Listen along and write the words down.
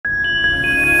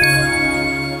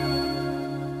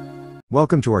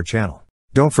Welcome to our channel.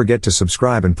 Don't forget to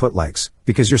subscribe and put likes,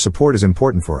 because your support is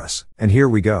important for us. And here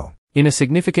we go. In a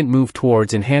significant move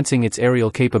towards enhancing its aerial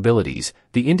capabilities,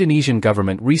 the Indonesian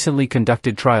government recently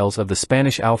conducted trials of the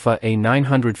Spanish Alpha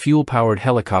A900 fuel-powered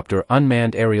helicopter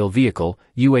unmanned aerial vehicle,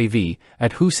 UAV,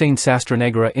 at Hussein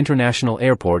Sastranegara International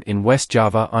Airport in West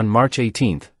Java on March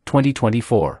 18,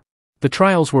 2024. The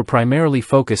trials were primarily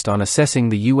focused on assessing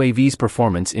the UAV's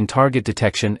performance in target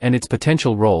detection and its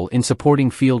potential role in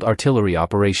supporting field artillery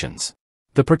operations.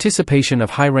 The participation of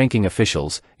high-ranking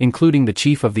officials, including the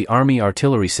Chief of the Army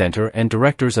Artillery Center and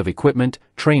Directors of Equipment,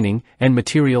 Training, and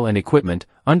Material and Equipment,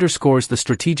 underscores the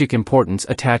strategic importance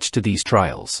attached to these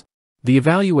trials. The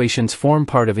evaluations form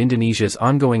part of Indonesia's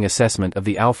ongoing assessment of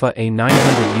the Alpha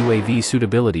A900 UAV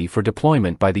suitability for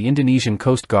deployment by the Indonesian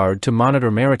Coast Guard to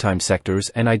monitor maritime sectors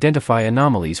and identify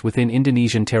anomalies within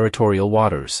Indonesian territorial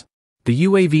waters. The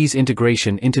UAV's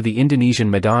integration into the Indonesian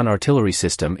Medan artillery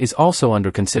system is also under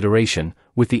consideration,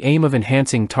 with the aim of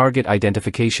enhancing target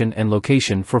identification and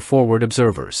location for forward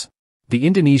observers. The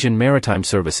Indonesian Maritime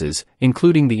Services,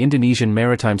 including the Indonesian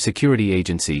Maritime Security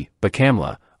Agency,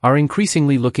 BACAMLA, are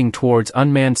increasingly looking towards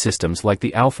unmanned systems like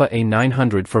the Alpha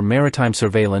A900 for maritime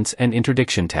surveillance and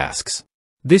interdiction tasks.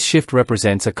 This shift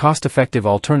represents a cost-effective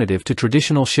alternative to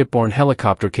traditional shipborne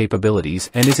helicopter capabilities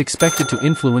and is expected to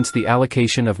influence the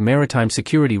allocation of maritime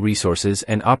security resources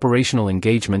and operational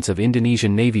engagements of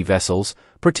Indonesian Navy vessels,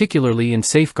 particularly in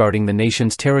safeguarding the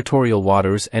nation's territorial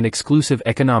waters and exclusive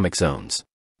economic zones.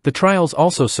 The trials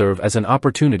also serve as an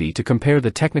opportunity to compare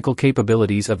the technical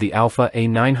capabilities of the Alpha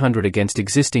A900 against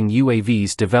existing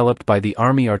UAVs developed by the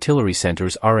Army Artillery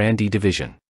Center's R&D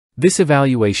division. This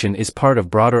evaluation is part of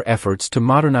broader efforts to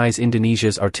modernize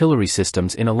Indonesia's artillery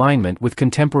systems in alignment with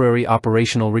contemporary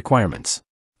operational requirements.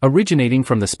 Originating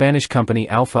from the Spanish company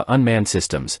Alpha Unmanned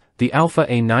Systems, the Alpha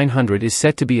A900 is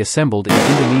set to be assembled in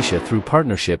Indonesia through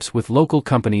partnerships with local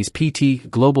companies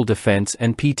PT Global Defense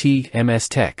and PT MS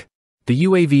Tech. The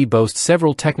UAV boasts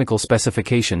several technical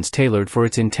specifications tailored for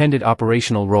its intended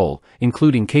operational role,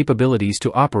 including capabilities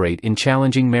to operate in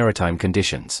challenging maritime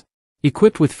conditions.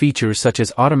 Equipped with features such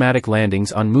as automatic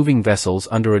landings on moving vessels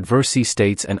under adverse sea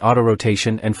states and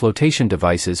auto-rotation and flotation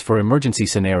devices for emergency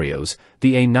scenarios,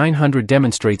 the A900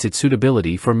 demonstrates its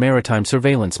suitability for maritime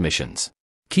surveillance missions.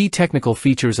 Key technical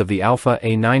features of the Alpha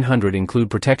A900 include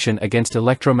protection against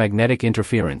electromagnetic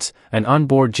interference, an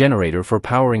onboard generator for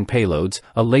powering payloads,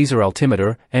 a laser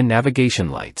altimeter, and navigation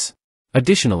lights.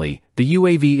 Additionally, the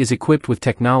UAV is equipped with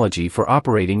technology for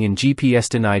operating in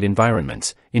GPS-denied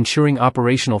environments, ensuring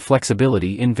operational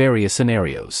flexibility in various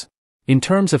scenarios. In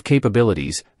terms of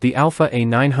capabilities, the Alpha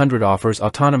A900 offers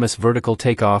autonomous vertical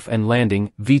takeoff and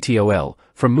landing (VTOL)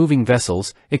 from moving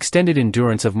vessels, extended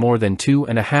endurance of more than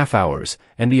 2.5 hours,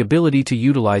 and the ability to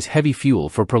utilize heavy fuel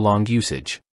for prolonged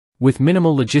usage. With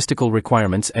minimal logistical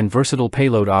requirements and versatile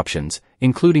payload options,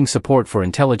 including support for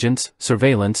intelligence,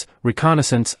 surveillance,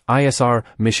 reconnaissance, ISR,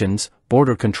 missions,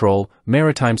 border control,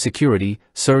 maritime security,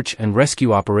 search and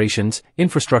rescue operations,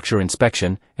 infrastructure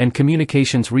inspection, and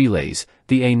communications relays,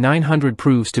 the A900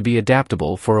 proves to be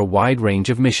adaptable for a wide range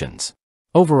of missions.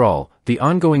 Overall, the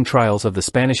ongoing trials of the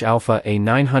Spanish Alpha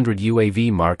A900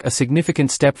 UAV mark a significant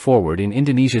step forward in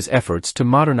Indonesia's efforts to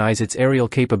modernize its aerial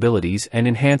capabilities and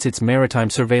enhance its maritime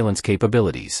surveillance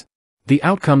capabilities. The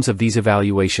outcomes of these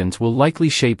evaluations will likely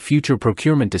shape future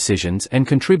procurement decisions and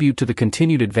contribute to the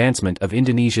continued advancement of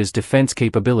Indonesia's defense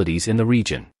capabilities in the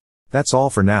region. That's all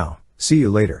for now. See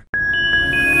you later.